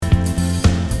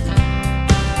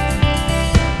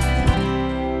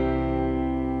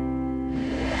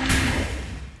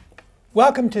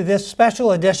Welcome to this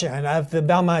special edition of the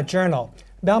Belmont Journal,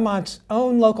 Belmont's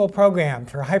own local program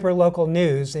for hyperlocal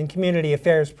news and community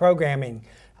affairs programming.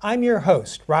 I'm your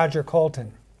host, Roger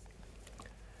Colton.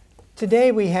 Today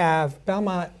we have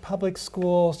Belmont Public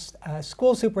Schools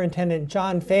School Superintendent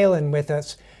John Phelan with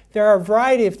us. There are a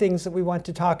variety of things that we want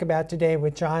to talk about today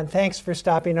with John. Thanks for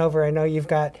stopping over. I know you've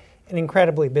got an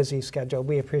incredibly busy schedule.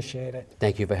 We appreciate it.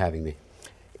 Thank you for having me.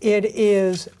 It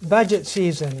is budget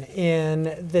season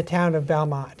in the town of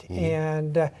Belmont,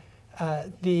 and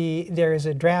there is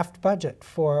a draft budget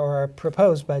or a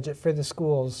proposed budget for the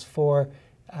schools for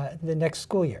the next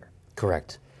school year.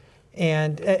 Correct.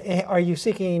 And are you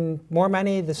seeking more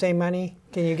money, the same money?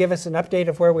 Can you give us an update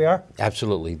of where we are?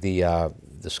 Absolutely. The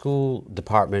school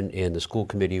department and the school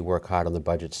committee work hard on the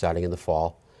budget starting in the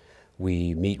fall.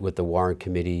 We meet with the warrant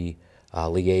committee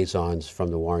liaisons from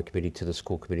the warrant committee to the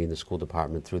school committee and the school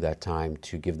department through that time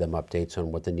to give them updates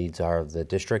on what the needs are of the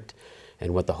district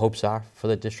and what the hopes are for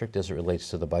the district as it relates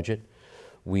to the budget.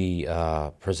 We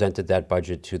presented that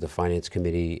budget to the finance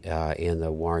committee and the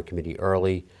warrant committee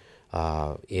early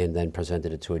and then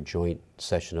presented it to a joint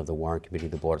session of the warrant committee,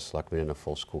 the board of selectmen, and a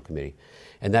full school committee.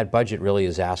 And that budget really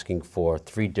is asking for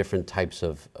three different types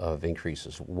of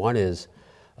increases. One is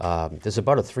there's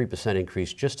about a 3%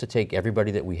 increase just to take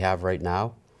everybody that we have right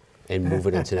now and move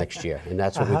it into next year. And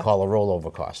that's what we call a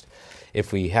rollover cost.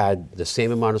 If we had the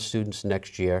same amount of students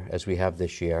next year as we have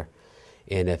this year,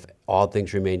 and if all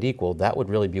things remained equal, that would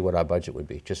really be what our budget would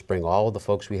be. Just bring all of the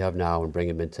folks we have now and bring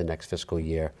them into next fiscal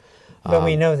year. But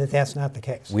we know that that's not the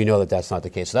case. We know that that's not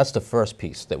the case. So that's the first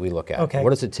piece that we look at. Okay.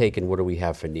 What does it take and what do we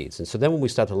have for needs? And so then when we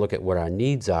start to look at what our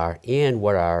needs are and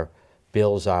what our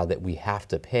bills are that we have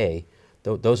to pay,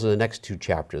 those are the next two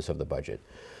chapters of the budget.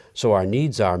 So our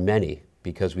needs are many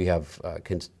because we have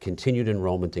continued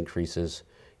enrollment increases,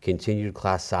 continued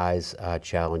class size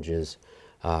challenges,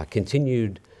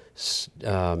 continued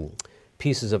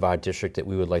pieces of our district that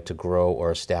we would like to grow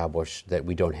or establish that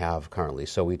we don't have currently.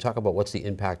 So we talk about what's the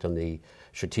impact on the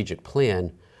strategic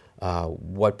plan,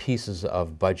 what pieces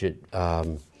of budget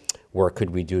work could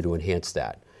we do to enhance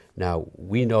that. Now,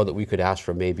 we know that we could ask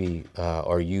for maybe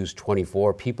or use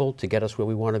 24 people to get us where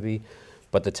we want to be,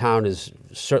 but the town is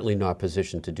certainly not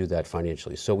positioned to do that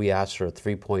financially. So we asked for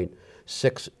 3.6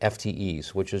 FTEs,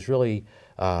 which is really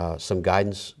some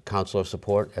guidance counselor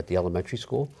support at the elementary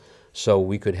school. So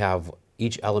we could have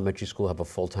each elementary school have a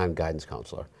full-time guidance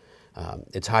counselor.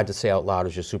 It's hard to say out loud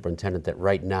as your superintendent that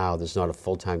right now there's not a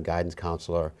full-time guidance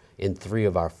counselor in 3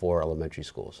 of our 4 elementary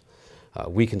schools.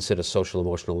 We consider social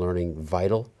emotional learning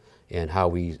vital and how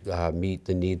we meet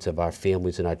the needs of our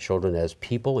families and our children as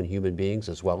people and human beings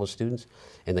as well as students,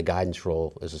 and the guidance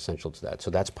role is essential to that. So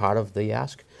that's part of the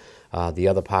ask. The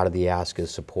other part of the ask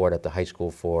is support at the high school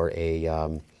for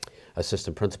a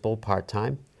assistant principal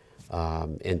part-time,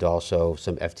 and also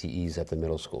some FTEs at the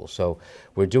middle school. So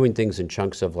we're doing things in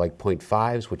chunks of like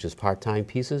 0.5s, which is part-time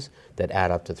pieces, that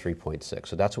add up to 3.6.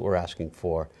 So that's what we're asking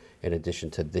for in addition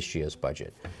to this year's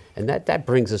budget. And that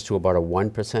brings us to about a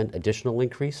 1% additional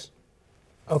increase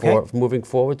for moving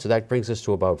forward. So that brings us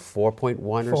to about 4.1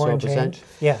 or so percent.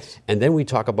 Yes. And then we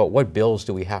talk about what bills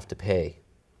do we have to pay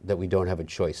that we don't have a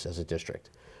choice as a district.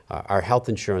 Our health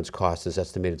insurance cost is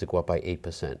estimated to go up by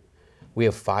 8%. We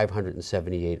have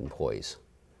 578 employees.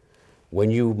 When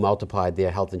you multiply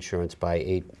their health insurance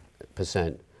by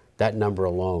 8%, that number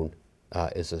alone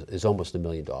is almost $1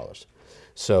 million.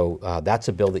 So that's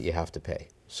a bill that you have to pay.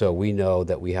 So we know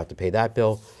that we have to pay that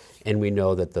bill, and we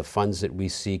know that the funds that we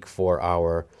seek for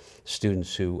our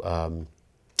students who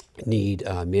need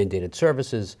mandated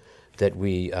services, that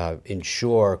we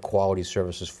ensure quality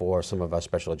services for some of our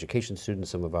special education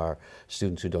students, some of our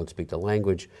students who don't speak the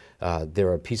language.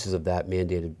 There are pieces of that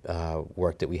mandated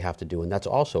work that we have to do, and that's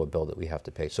also a bill that we have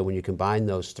to pay. So when you combine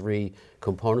those 3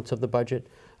 components of the budget,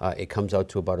 it comes out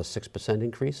to about a 6%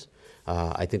 increase.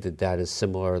 I think that is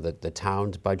similar, that the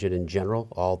town's budget in general,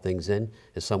 all things in,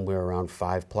 is somewhere around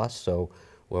 5+. So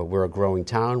we're a growing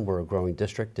town, we're a growing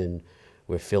district, and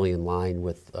we're fairly in line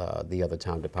with the other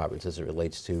town departments as it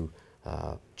relates to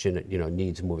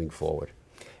needs moving forward.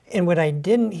 And what I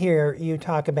didn't hear you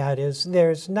talk about is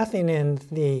there's nothing in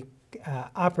the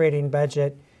operating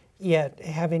budget yet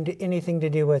having anything to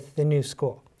do with the new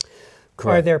school.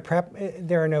 Correct.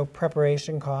 There are no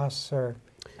preparation costs, or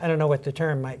I don't know what the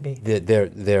term might be.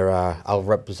 I'll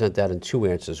represent that in 2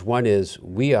 answers. One is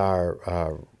we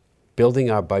are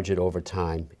building our budget over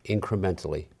time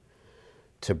incrementally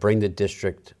to bring the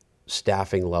district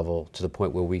staffing level to the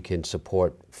point where we can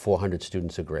support 400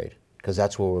 students a grade, because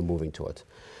that's where we're moving towards.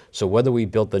 So whether we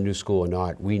built the new school or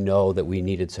not, we know that we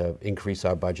needed to increase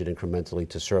our budget incrementally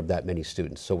to serve that many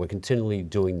students. So we're continually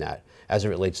doing that as it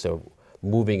relates to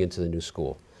moving into the new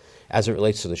school. As it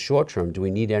relates to the short term, do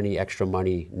we need any extra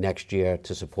money next year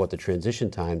to support the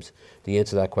transition times? The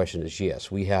answer to that question is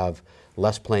yes. We have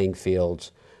less playing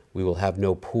fields. We will have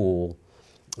no pool.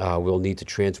 We'll need to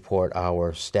transport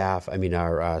our staff,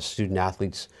 our student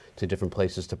athletes to different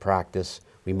places to practice.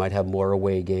 We might have more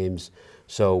away games.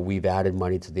 So we've added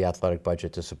money to the athletic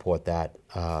budget to support that.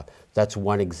 That's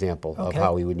one example of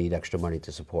how we would need extra money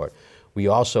to support. We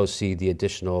also see the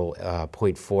additional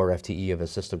 0.4 FTE of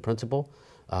assistant principal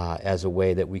as a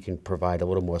way that we can provide a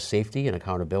little more safety and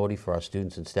accountability for our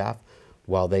students and staff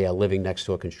while they are living next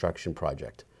to a construction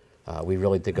project. We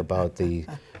really think about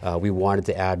we wanted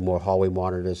to add more hallway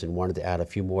monitors and wanted to add a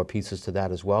few more pieces to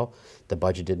that as well. The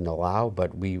budget didn't allow,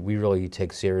 but we really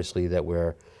take seriously that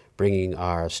we're bringing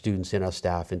our students and our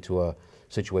staff into a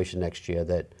situation next year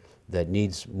that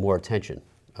needs more attention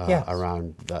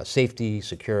around safety,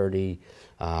 security,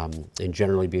 and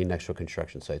generally being next to a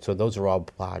construction site. So those are all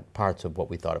parts of what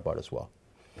we thought about as well.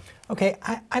 Okay,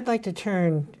 I'd like to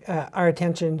turn our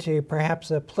attention to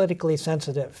perhaps a politically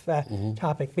sensitive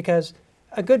topic, because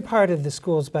a good part of the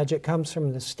school's budget comes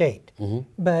from the state.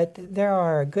 But there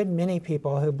are a good many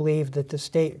people who believe that the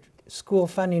state school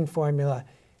funding formula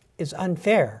is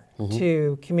unfair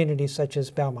to communities such as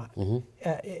Belmont.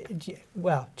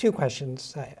 Well, two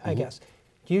questions, I guess.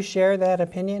 Do you share that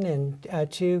opinion?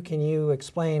 And two, can you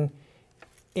explain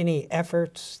any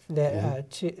efforts that,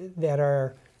 that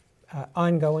are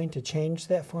ongoing to change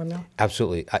that formula?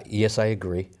 Absolutely. Yes, I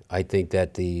agree. I think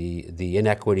that the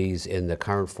inequities in the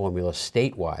current formula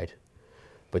statewide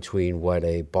between what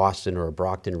a Boston or a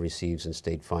Brockton receives in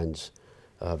state funds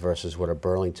versus what a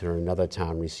Burlington or another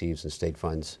town receives in state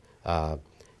funds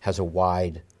has a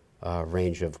wide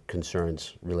range of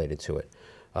concerns related to it.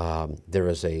 There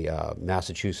is a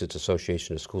Massachusetts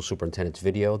Association of School Superintendents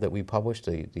video that we published.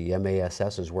 The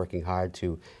MASS is working hard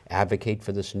to advocate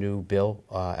for this new bill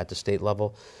at the state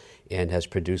level and has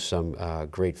produced some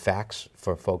great facts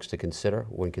for folks to consider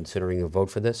when considering a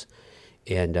vote for this.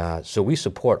 And so we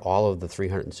support all of the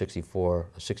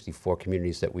 364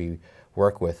 communities that we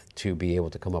work with to be able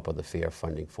to come up with a fair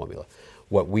funding formula.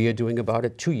 What we are doing about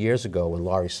it, 2 years ago when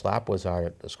Laurie Slapp was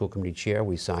our school committee chair,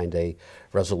 we signed a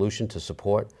resolution to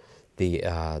support the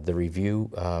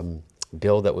review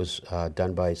bill that was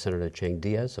done by Senator Chang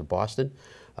Diaz of Boston.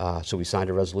 So we signed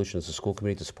a resolution as a school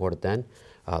committee to support it then.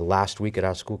 Last week at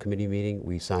our school committee meeting,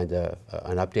 we signed an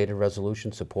updated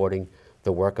resolution supporting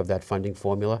the work of that funding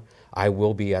formula. I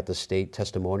will be at the state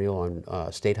testimonial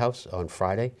on State House on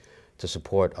Friday to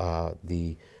support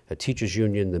the Teachers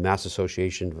Union, the Mass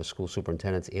Association of School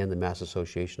Superintendents, and the Mass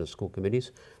Association of School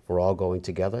Committees. We're all going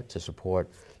together to support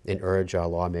and urge our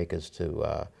lawmakers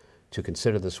to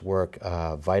consider this work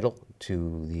vital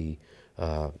to the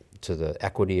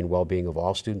equity and well-being of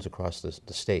all students across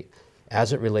the state.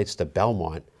 As it relates to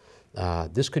Belmont,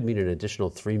 this could mean an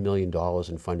additional $3 million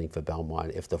in funding for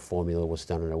Belmont if the formula was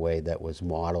done in a way that was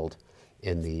modeled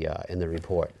in the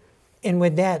report. And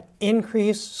would that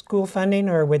increase school funding,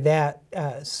 or would that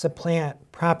supplant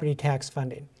property tax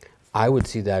funding? I would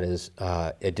see that as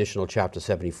additional Chapter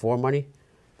 74 money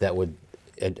that would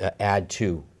add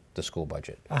to the school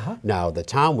budget. Now, the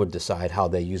town would decide how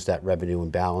they use that revenue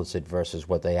and balance it versus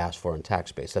what they ask for in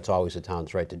tax base. That's always the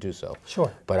town's right to do so.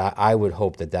 Sure. But I would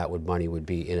hope that money would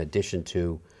be in addition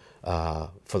to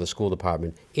for the school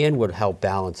department and would help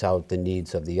balance out the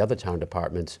needs of the other town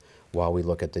departments while we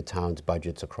look at the town's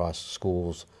budgets across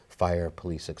schools, fire,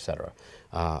 police, et cetera.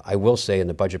 I will say in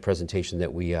the budget presentation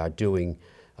that we are doing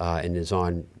and is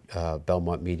on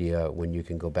Belmont Media when you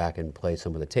can go back and play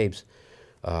some of the tapes,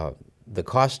 the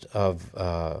cost of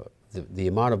the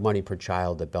amount of money per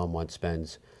child that Belmont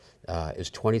spends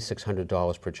is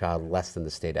 $2,600 per child less than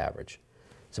the state average.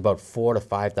 It's about $4,000 to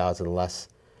 $5,000 less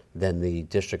than the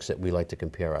districts that we like to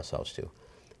compare ourselves to.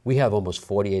 We have almost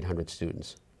 4,800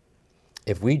 students.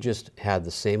 If we just had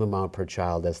the same amount per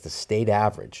child as the state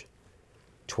average,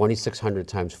 2,600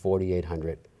 times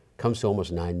 4,800 comes to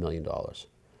almost $9 million.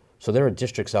 So there are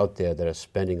districts out there that are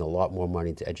spending a lot more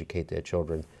money to educate their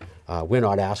children. We're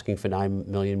not asking for $9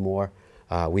 million more.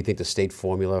 We think the state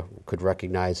formula could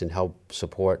recognize and help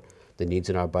support the needs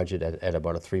in our budget at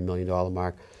about a $3 million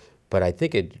mark. But I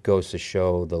think it goes to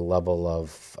show the level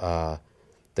of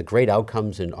the great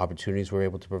outcomes and opportunities we're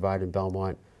able to provide in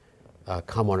Belmont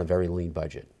come on a very lean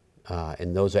budget.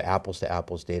 And those are apples to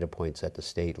apples data points at the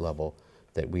state level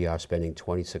that we are spending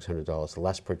 $2,600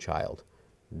 less per child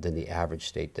than the average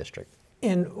state district.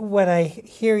 And what I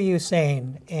hear you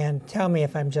saying, and tell me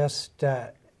if I'm just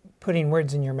putting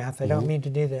words in your mouth. I don't mean to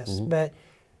do this, but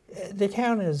the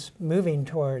town is moving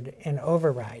toward an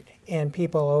override, and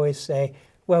people always say,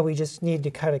 well, we just need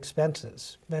to cut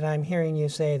expenses. But I'm hearing you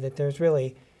say that there's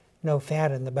really no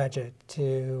fat in the budget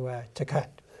to cut.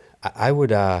 I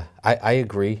would, I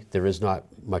agree. There is not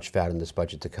much fat in this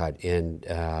budget to cut, and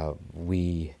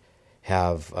we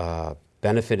have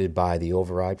benefited by the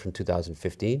override from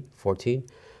 2015-14,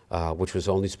 which was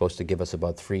only supposed to give us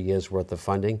about 3 years worth of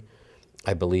funding.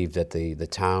 I believe that the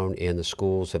town and the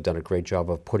schools have done a great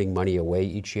job of putting money away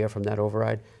each year from that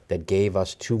override. That gave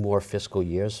us 2 more fiscal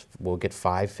years. We'll get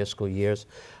 5 fiscal years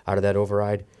out of that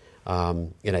override.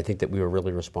 And I think that we were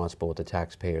really responsible with the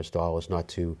taxpayers' dollars not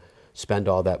to spend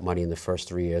all that money in the first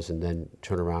 3 years and then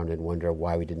turn around and wonder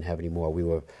why we didn't have any more. We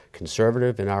were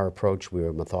conservative in our approach. We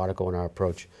were methodical in our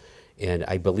approach. And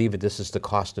I believe that this is the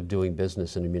cost of doing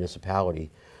business in a municipality,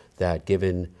 that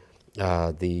given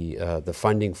the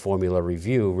funding formula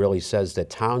review really says that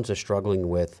towns are struggling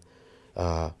with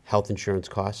health insurance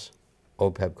costs,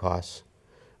 OPEB costs,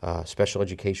 special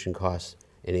education costs,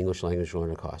 and English language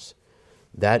learner costs.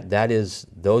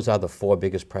 Those are the 4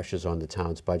 biggest pressures on the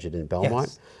town's budget in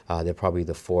Belmont. Yes. They're probably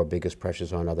the 4 biggest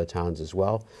pressures on other towns as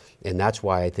well. And that's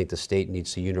why I think the state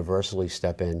needs to universally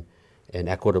step in and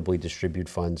equitably distribute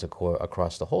funds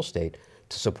across the whole state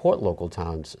to support local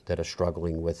towns that are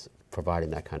struggling with providing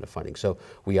that kind of funding. So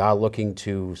we are looking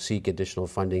to seek additional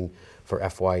funding for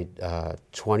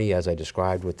FY20, as I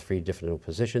described, with 3 different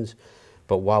positions.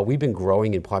 But while we've been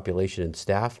growing in population and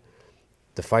staff,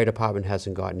 the fire department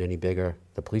hasn't gotten any bigger.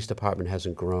 The police department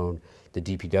hasn't grown. The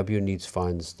DPW needs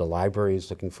funds. The library is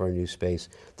looking for a new space.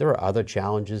 There are other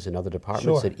challenges in other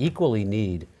departments that equally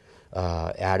need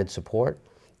added support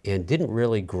and didn't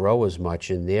really grow as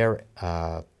much in their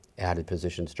added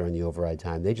positions during the override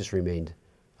time. They just remained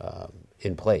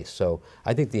in place. So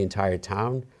I think the entire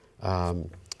town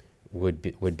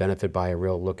would benefit by a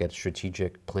real look at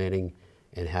strategic planning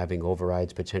and having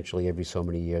overrides potentially every so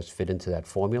many years fit into that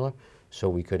formula, so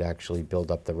we could actually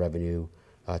build up the revenue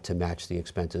to match the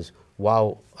expenses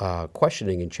while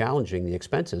questioning and challenging the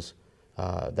expenses.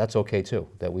 That's okay too,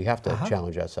 that we have to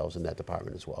challenge ourselves in that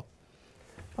department as well.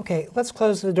 Okay, let's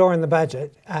close the door on the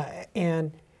budget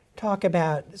and talk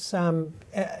about some,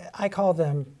 I call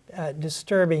them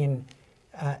disturbing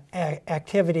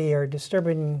activity or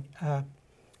disturbing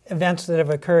events that have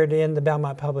occurred in the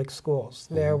Belmont Public Schools.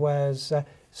 There was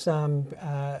some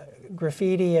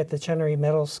graffiti at the Chenery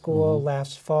Middle School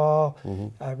last fall.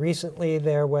 Recently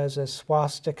there was a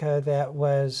swastika that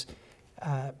was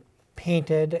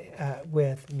painted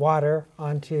with water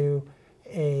onto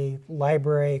a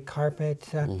library carpet.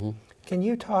 Can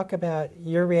you talk about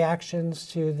your reactions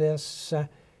to this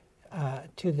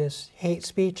hate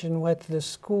speech and what the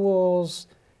school's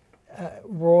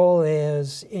role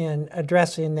is in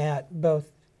addressing that?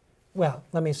 Both, well,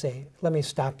 let me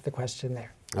stop the question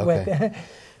there. Okay.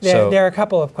 There are a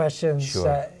couple of questions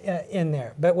in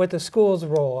there, but what the school's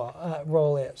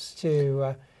role is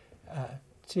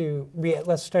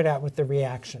let's start out with the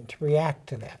reaction, to react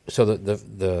to that. So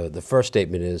the first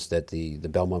statement is that the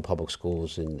Belmont Public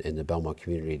Schools and the Belmont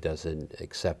community doesn't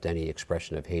accept any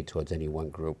expression of hate towards any one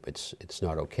group. It's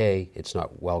not okay, it's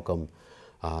not welcome,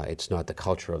 it's not the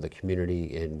culture of the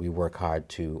community, and we work hard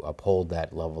to uphold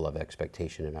that level of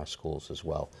expectation in our schools as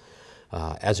well.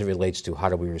 As it relates to how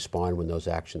do we respond when those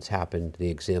actions happen, the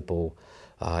example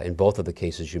in both of the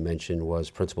cases you mentioned was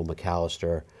Principal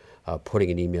McAllister putting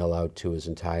an email out to his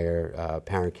entire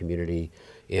parent community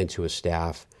and to his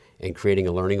staff and creating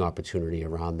a learning opportunity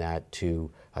around that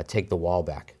to take the wall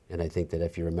back. And I think that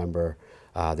if you remember,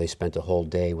 they spent a whole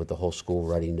day with the whole school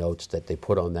writing notes that they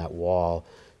put on that wall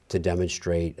to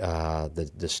demonstrate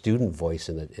the student voice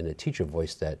and the teacher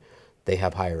voice, that they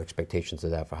have higher expectations of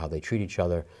that for how they treat each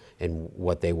other and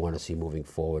what they want to see moving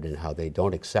forward, and how they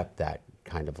don't accept that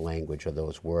kind of language or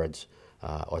those words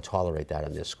or tolerate that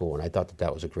in their school. And I thought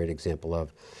that was a great example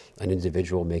of an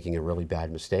individual making a really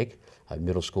bad mistake.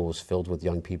 Middle school is filled with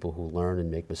young people who learn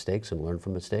and make mistakes and learn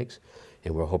from mistakes,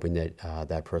 and we're hoping that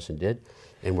that person did.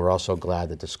 And we're also glad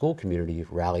that the school community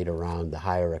rallied around the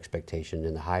higher expectation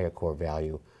and the higher core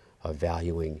value of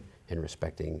valuing and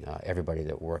respecting everybody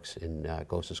that works and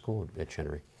goes to school at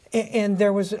Chenery. And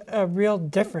there was a real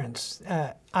difference,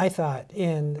 I thought,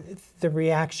 in the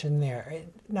reaction there.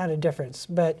 Not a difference,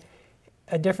 but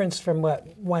a difference from what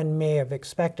one may have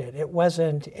expected. It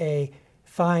wasn't a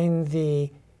find the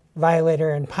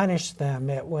violator and punish them.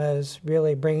 It was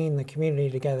really bringing the community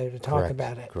together to talk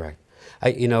about it. Correct.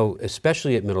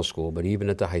 Especially at middle school, but even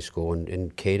at the high school and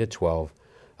in K to 12,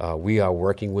 we are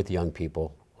working with young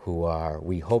people who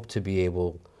we hope to be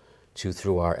able to,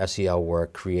 through our SEL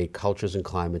work, create cultures and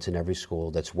climates in every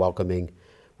school that's welcoming,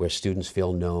 where students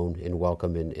feel known and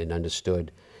welcome and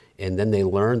understood. And then they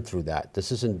learn through that.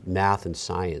 This isn't math and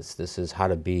science. This is how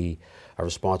to be a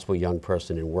responsible young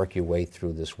person and work your way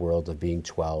through this world of being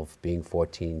 12, being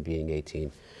 14, being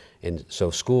 18. And so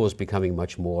school is becoming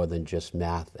much more than just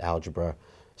math, algebra,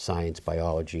 science,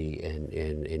 biology,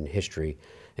 and history.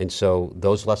 And so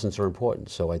those lessons are important.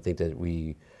 So I think that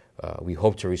we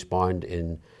hope to respond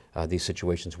in these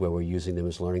situations where we're using them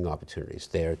as learning opportunities.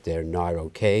 They're not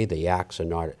okay. The acts are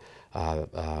not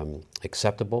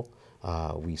acceptable.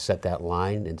 We set that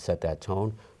line and set that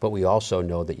tone, but we also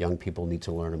know that young people need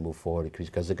to learn and move forward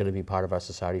because they're going to be part of our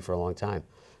society for a long time,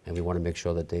 and we want to make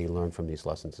sure that they learn from these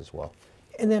lessons as well.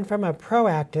 And then from a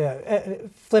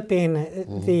proactive, flipping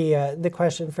the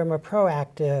question from a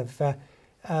proactive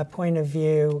point of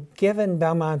view, given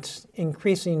Belmont's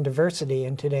increasing diversity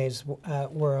in today's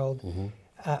world,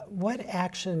 what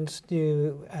actions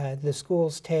do the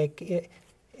schools take,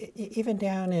 even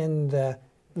down in the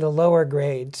lower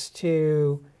grades,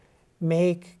 to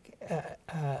make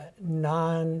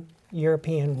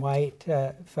non-European white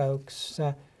folks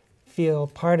feel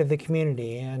part of the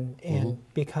community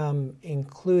and become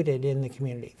included in the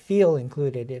community, feel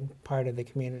included in part of the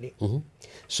community?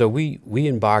 So we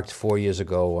embarked 4 years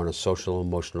ago on a social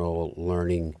emotional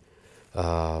learning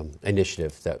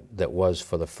initiative that was,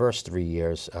 for the first 3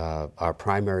 years, our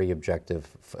primary objective,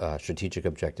 strategic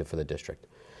objective for the district.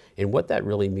 And what that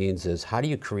really means is, how do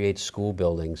you create school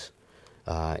buildings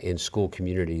in school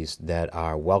communities that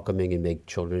are welcoming and make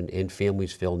children and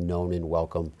families feel known and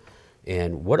welcome?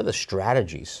 And what are the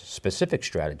strategies, specific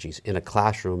strategies, in a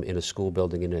classroom, in a school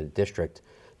building, in a district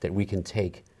that we can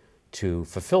take to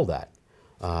fulfill that?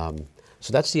 So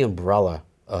that's the umbrella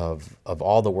of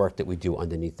all the work that we do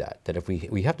underneath that. That if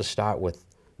we have to start with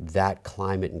that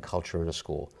climate and culture in a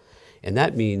school. And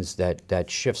that means that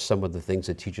shifts some of the things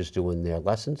that teachers do in their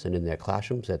lessons and in their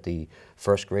classrooms at the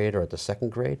first grade or at the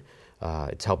second grade.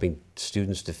 It's helping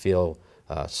students to feel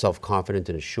self-confident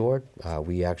and assured.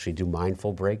 We actually do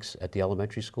mindful breaks at the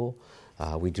elementary school.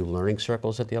 We do learning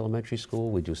circles at the elementary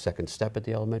school. We do second step at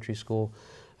the elementary school.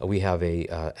 We have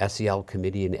a SEL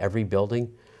committee in every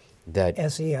building.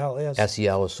 That SEL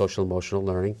is social emotional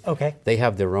learning. Okay. They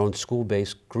have their own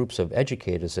school-based groups of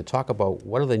educators that talk about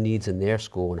what are the needs in their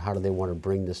school and how do they want to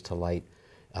bring this to light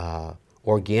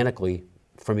organically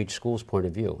from each school's point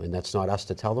of view. And that's not us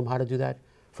to tell them how to do that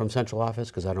from central office,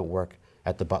 because I don't work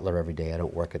at the Butler every day. I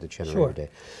don't work at the Cheney every day.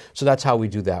 So that's how we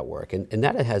do that work. And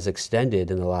that has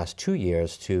extended in the last 2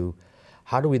 years to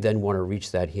how do we then want to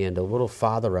reach that hand a little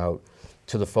farther out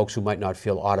to the folks who might not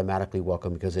feel automatically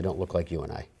welcome because they don't look like you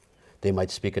and I. They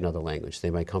might speak another language. They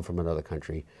might come from another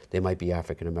country. They might be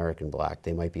African American, Black.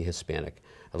 They might be Hispanic,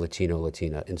 a Latino,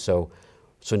 Latina. And so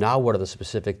now what are the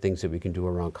specific things that we can do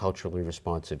around culturally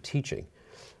responsive teaching?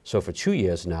 So for 2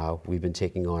 years now, we've been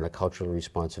taking on a culturally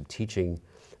responsive teaching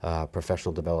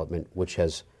professional development, which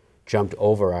has jumped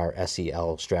over our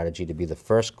SEL strategy to be the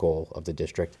first goal of the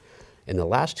district. In the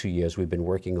last 2 years, we've been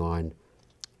working on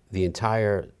the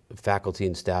entire faculty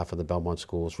and staff of the Belmont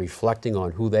schools, reflecting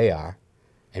on who they are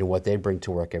and what they bring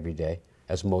to work every day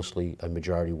as mostly a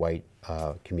majority white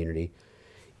community,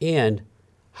 and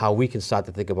how we can start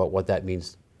to think about what that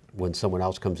means when someone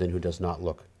else comes in who does not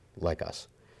look like us,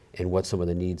 and what some of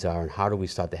the needs are, and how do we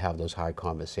start to have those hard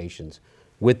conversations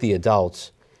with the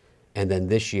adults, and then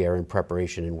this year in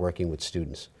preparation and working with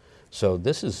students. So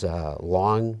this is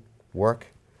long work.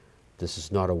 This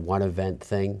is not a one event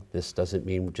thing. This doesn't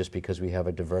mean just because we have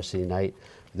a diversity night.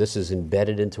 This is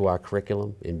embedded into our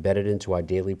curriculum, embedded into our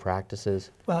daily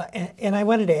practices. Well, and I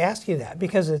wanted to ask you that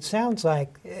because it sounds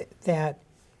like that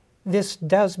this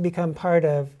does become part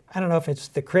of, I don't know if it's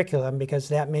the curriculum because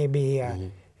that may be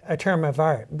a term of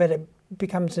art, but it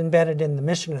becomes embedded in the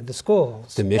mission of the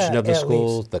schools. The mission of the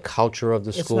school, the culture of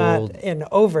the school. It's not an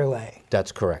overlay.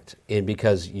 That's correct. And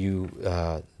because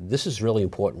this is really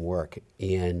important work,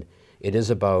 and it is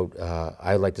about,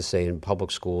 I like to say in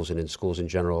public schools and in schools in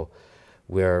general,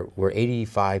 we're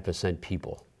 85%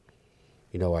 people.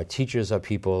 You know, our teachers are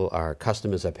people, our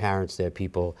customers are parents, they're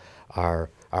people, our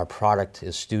product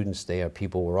is students, they are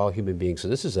people, we're all human beings. So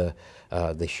this is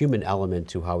the human element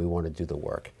to how we want to do the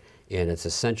work. And it's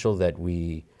essential that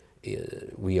we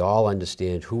all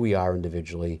understand who we are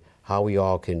individually, how we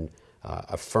all can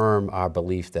affirm our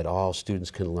belief that all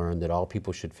students can learn, that all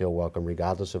people should feel welcome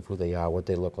regardless of who they are, what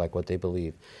they look like, what they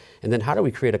believe. And then how do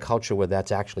we create a culture where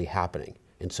that's actually happening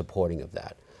and supporting of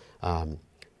that?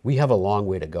 We have a long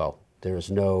way to go. There is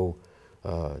no,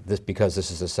 because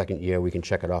this is the second year, we can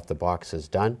check it off the box as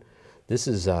done. This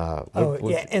is yeah,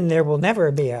 and there will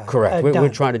never be a correct. a We're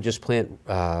done. trying to just plant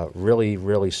really,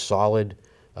 really solid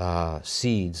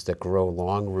seeds that grow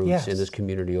long roots Yes. in this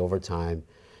community over time.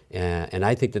 And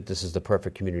I think that this is the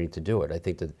perfect community to do it. I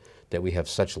think that we have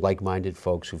such like-minded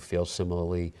folks who feel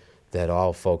similarly, that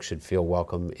all folks should feel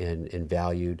welcome and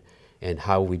valued. And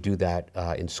how we do that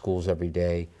in schools every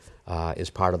day is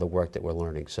part of the work that we're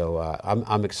learning. So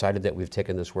I'm excited that we've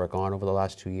taken this work on over the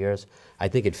last 2 years. I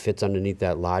think it fits underneath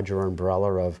that larger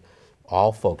umbrella of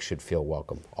all folks should feel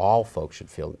welcome. All folks should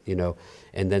feel,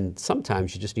 and then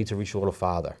sometimes you just need to reach a little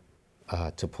farther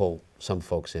to pull some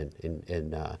folks in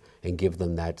and give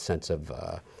them that sense of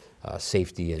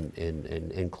safety and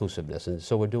inclusiveness. And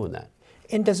so we're doing that.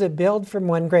 And does it build from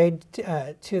one grade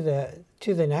to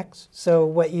the next? So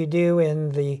what you do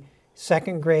in the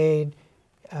second grade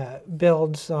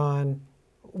builds on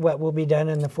what will be done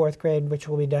in the fourth grade, which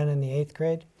will be done in the eighth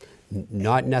grade?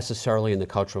 Not necessarily in the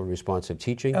culturally responsive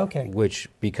teaching, Okay. which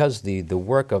because the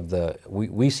work of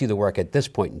we see the work at this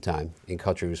point in time in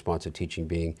culturally responsive teaching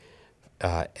being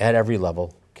at every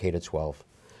level, K to 12,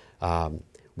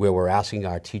 where we're asking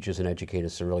our teachers and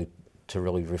educators to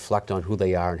really reflect on who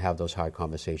they are and have those hard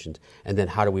conversations, and then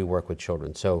how do we work with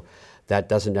children. So that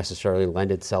doesn't necessarily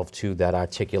lend itself to that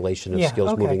articulation of Yeah,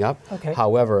 skills okay, moving up. okay.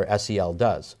 However, SEL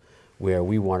does, where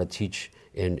we want to teach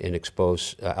and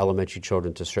expose elementary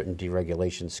children to certain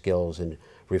deregulation skills and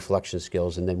reflection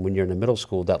skills. And then when you're in the middle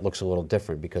school, that looks a little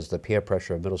different because the peer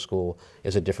pressure of middle school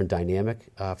is a different dynamic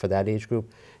for that age group.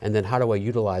 And then how do I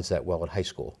utilize that well at high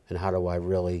school? And how do I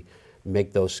really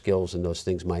make those skills and those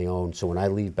things my own? So when I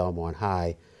leave Belmont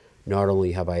High, not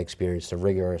only have I experienced a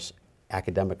rigorous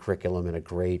academic curriculum and a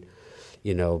great,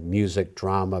 music,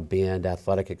 drama, band,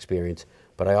 athletic experience,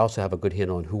 but I also have a good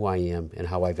handle on who I am and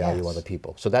how I value Yes. other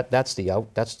people. So that's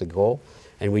the goal,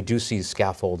 and we do see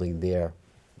scaffolding there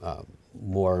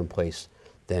more in place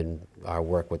than our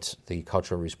work with the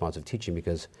culturally responsive teaching,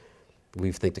 because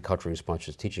we think the culturally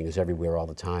responsive teaching is everywhere all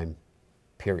the time,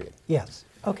 period. Yes.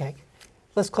 Okay.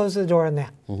 Let's close the door on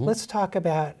that. Mm-hmm. Let's talk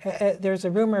about, there's a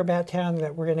rumor about town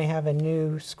that we're going to have a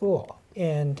new school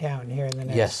in town here in the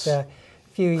next Yes.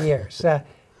 few years.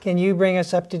 Can you bring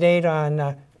us up to date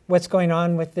on what's going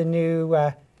on with the new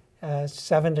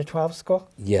 7 to 12 school?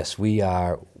 Yes, we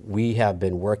have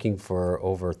been working for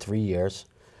over 3 years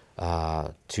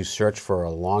to search for a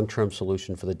long-term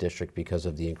solution for the district because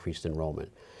of the increased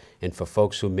enrollment. And for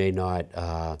folks who may not,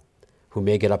 who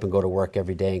may get up and go to work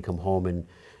every day and come home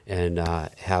and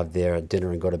have their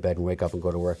dinner and go to bed and wake up and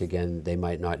go to work again, they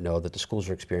might not know that the schools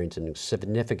are experiencing a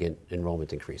significant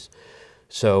enrollment increase.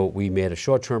 So we made a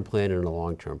short-term plan and a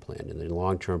long-term plan. And the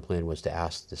long-term plan was to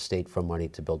ask the state for money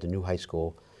to build a new high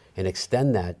school and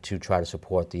extend that to try to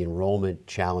support the enrollment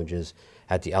challenges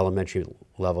at the elementary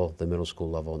level, the middle school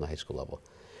level, and the high school level.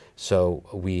 So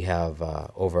we have,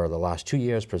 over the last 2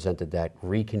 years, presented that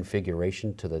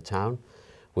reconfiguration to the town,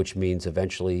 which means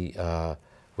eventually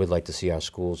we'd like to see our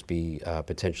schools be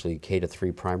potentially K to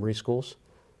 3 primary schools,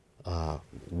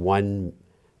 one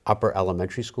upper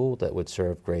elementary school that would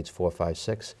serve grades 4, 5,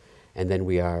 6, and then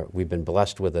we've been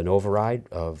blessed with an override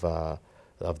of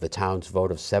the town's vote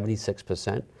of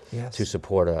 76% Yes. to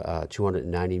support a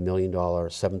 $290 million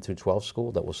 7 through 12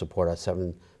 school that will support our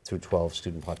 7 through 12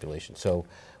 student population. So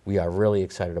we are really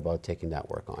excited about taking that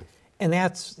work on. And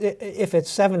that's, if it's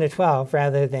 7 to 12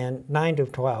 rather than 9 to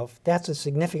 12, that's a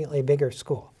significantly bigger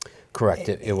school. Correct.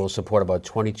 It will support about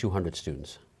 2,200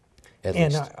 students, at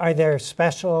And least. are there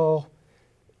special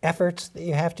efforts that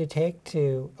you have to take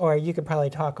to, or you could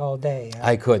probably talk all day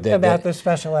I could. about the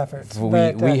special efforts.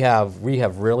 We have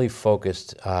really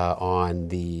focused on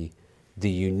the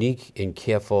unique and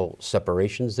careful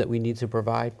separations that we need to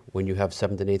provide when you have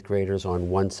 7th and 8th graders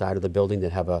on one side of the building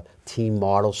that have a team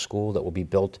model school that will be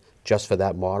built just for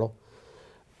that model,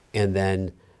 and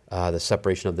then the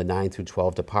separation of the 9 through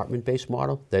 12 department-based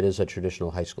model that is a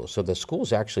traditional high school. So the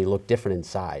schools actually look different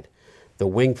inside. The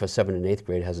wing for 7th and 8th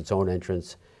grade has its own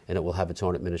entrance, and it will have its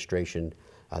own administration.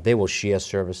 They will share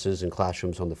services and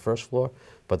classrooms on the first floor,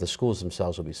 but the schools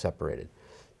themselves will be separated.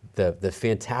 The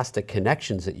fantastic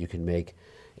connections that you can make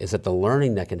is that the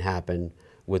learning that can happen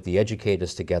with the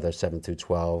educators together, 7 through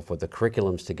 12, with the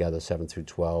curriculums together, 7 through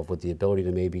 12, with the ability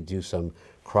to maybe do some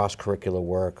cross-curricular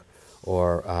work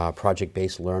or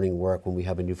project-based learning work when we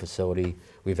have a new facility.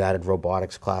 We've added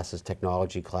robotics classes,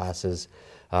 technology classes,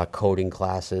 coding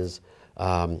classes.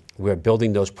 We're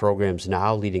building those programs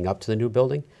now leading up to the new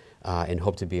building and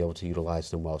hope to be able to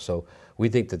utilize them well. So we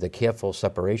think that the careful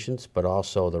separations, but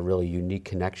also the really unique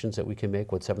connections that we can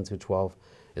make with 7 through 12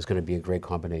 is going to be a great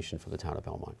combination for the town of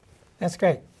Belmont. That's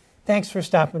great. Thanks for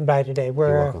stopping by today.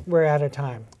 welcome. We're out of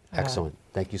time. Excellent.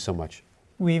 Thank you so much.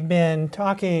 We've been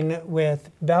talking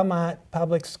with Belmont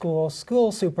Public School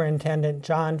Superintendent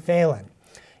John Phelan,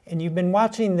 and you've been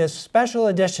watching this special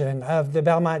edition of the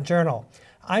Belmont Journal.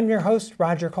 I'm your host,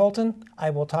 Roger Colton.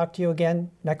 I will talk to you again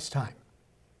next time.